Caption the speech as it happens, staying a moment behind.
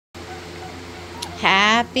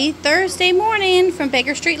Happy Thursday morning from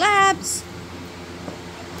Baker Street Labs.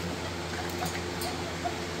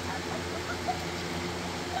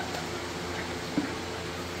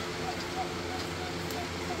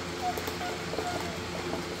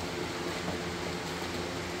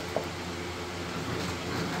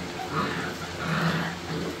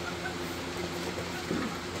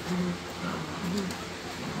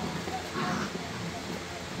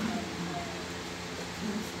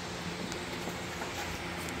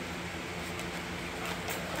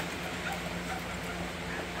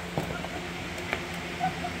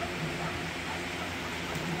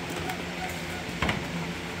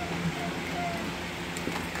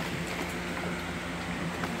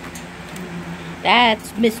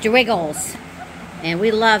 That's Mr. Wiggles, and we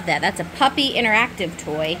love that. That's a puppy interactive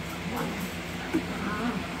toy.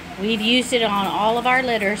 We've used it on all of our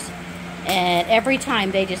litters, and every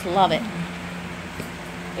time they just love it.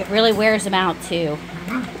 It really wears them out too.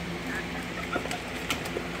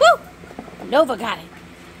 Woo! Nova got it.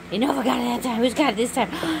 Hey, Nova got it that time. Who's got it this time?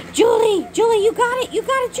 Julie! Julie, you got it! You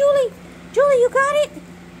got it, Julie! Julie, you got it!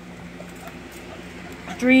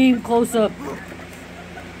 Extreme close-up.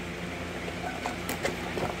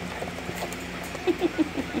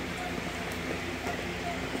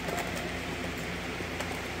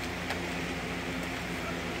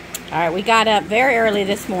 All right, we got up very early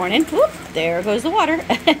this morning. Whoop, there goes the water.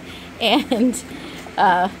 And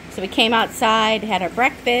so we came outside, had our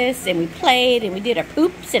breakfast, and we played, and we did our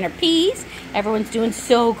poops and our pees. Everyone's doing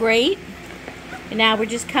so great. And now we're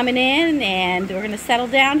just coming in, and we're going to settle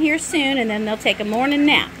down here soon, and then they'll take a morning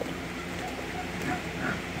nap.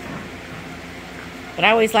 But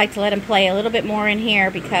I always like to let them play a little bit more in here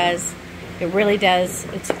because it really does,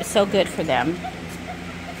 it's so good for them.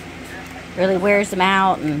 Really wears them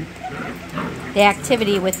out, and the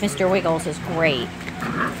activity with Mr. Wiggles is great.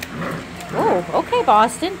 Oh, okay,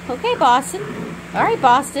 Boston. Okay, Boston. All right,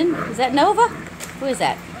 Boston. Is that Nova? Who is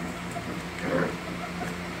that?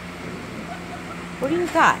 What do you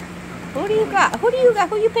got? Who do you got? Who do you got?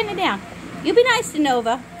 Who you pinning down? You be nice to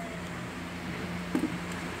Nova.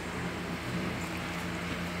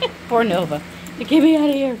 Poor Nova. Get me out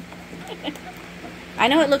of here. I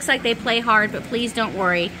know it looks like they play hard, but please don't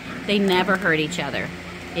worry. They never hurt each other.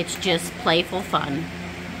 It's just playful fun.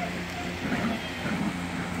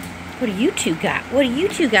 What do you two got? What do you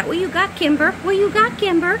two got? What you got, Kimber? What you got,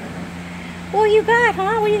 Kimber? What you got,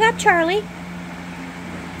 huh? What you got, Charlie?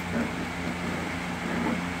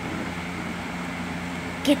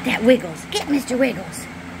 Get that Wiggles. Get Mr. Wiggles.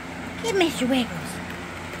 Get Mr. Wiggles.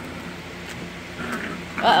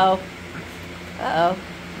 Uh-oh. Uh-oh.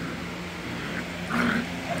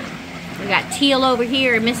 We got Teal over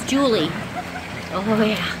here and Miss Julie. Oh,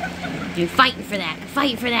 yeah. You're fighting for that.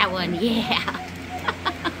 Fighting for that one. Yeah.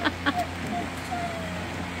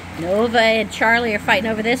 Nova and Charlie are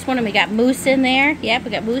fighting over this one, and we got Moose in there. Yep,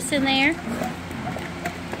 we got Moose in there.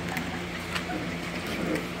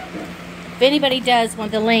 If anybody does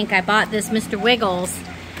want the link, I bought this Mr. Wiggles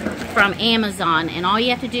from Amazon, and all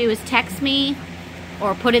you have to do is text me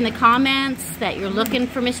or put in the comments that you're looking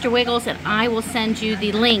for Mr. Wiggles, and I will send you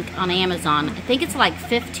the link on Amazon. I think it's like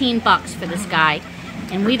 15 bucks for this guy,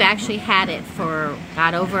 and we've actually had it for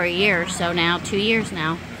about over a year or so now, 2 years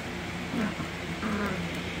now.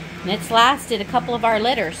 And it's lasted a couple of our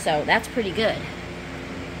litters, so that's pretty good.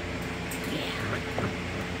 Yeah.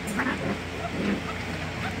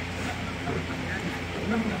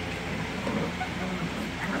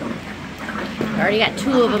 Already got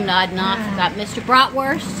two of them nodding off. Got Mr.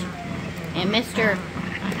 Bratwurst and Mr.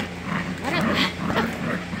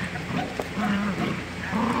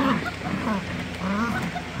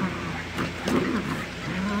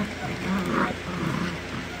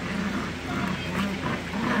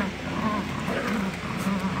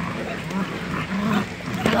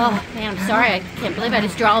 Oh man, I'm sorry. I can't believe I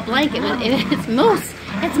just drew a blank. It's Moose.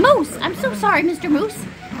 It's Moose. I'm so sorry, Mr. Moose.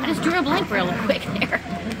 I just drew a blank real quick there.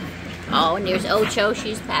 Oh, and there's Ocho.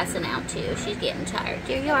 She's passing out too. She's getting tired.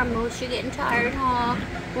 There you are, Moose. You're getting tired, huh?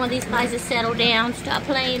 One of these guys to settle down. Stop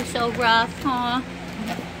playing so rough, huh?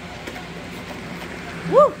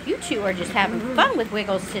 Woo! You two are just having fun with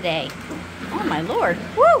Wiggles today. Oh my Lord.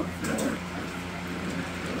 Woo!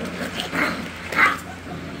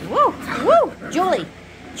 Woo! Woo! Julie!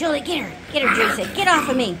 Julie, get her. Get her, Julie. Say, get off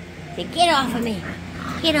of me. Say, get off of me.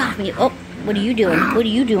 Get off me. Oh, what are you doing? What are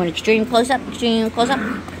you doing? Extreme close-up? Extreme close-up?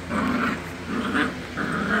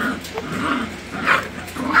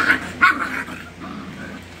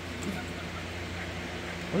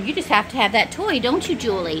 Well, you just have to have that toy, don't you,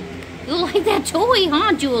 Julie? You like that toy,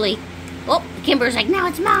 huh, Julie? Oh, Kimber's like, now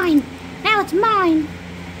it's mine. Now it's mine.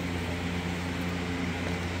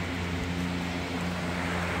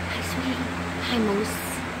 Moose.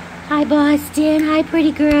 Hi, Boston. Hi,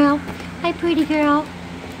 pretty girl. Hi, pretty girl.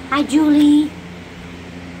 Hi, Julie.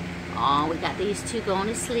 Oh, we got these two going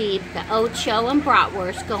to sleep. Got Ocho and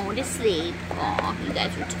Bratwurst going to sleep. Oh, you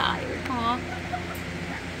guys are tired, huh?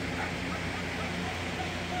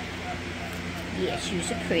 Yes,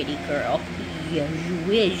 you're a pretty girl. Yes,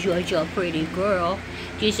 you is. You're a pretty girl.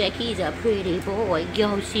 Just like he's a pretty boy.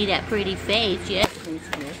 Yo, see that pretty face? Yes, Moose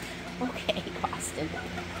Moose. Okay, Boston.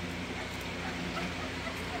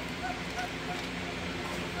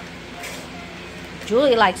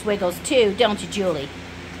 Julie likes Wiggles too, don't you, Julie?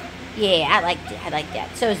 Yeah, I like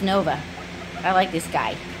that. So is Nova. I like this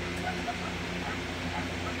guy.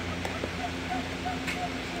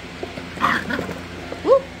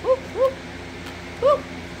 Woo, woo, woo, woo.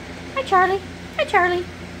 Hi, Charlie. Hi, Charlie.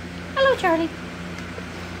 Hello, Charlie.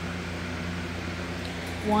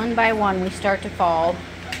 One by one, we start to fall.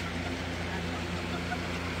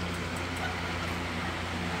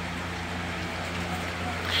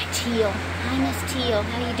 Hi, Teal. Hi, Miss Teal.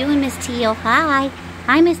 How you doing, Miss Teal? Hi.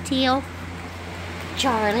 Hi, Miss Teal.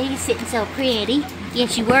 Charlie, you're sitting so pretty.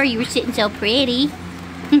 Yes, you were. You were sitting so pretty.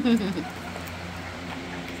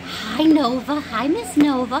 Hi, Nova. Hi, Miss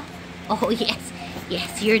Nova. Oh, yes.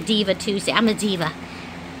 Yes, you're a diva, too. Say, I'm a diva.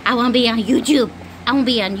 I want to be on YouTube. I want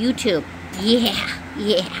to be on YouTube. Yeah.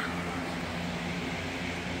 Yeah.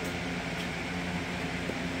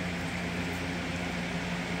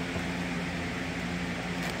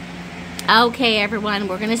 Okay, everyone,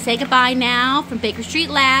 we're going to say goodbye now from Baker Street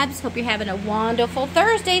Labs. Hope you're having a wonderful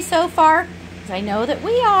Thursday so far, because I know that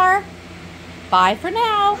we are. Bye for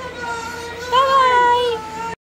now. Bye-bye.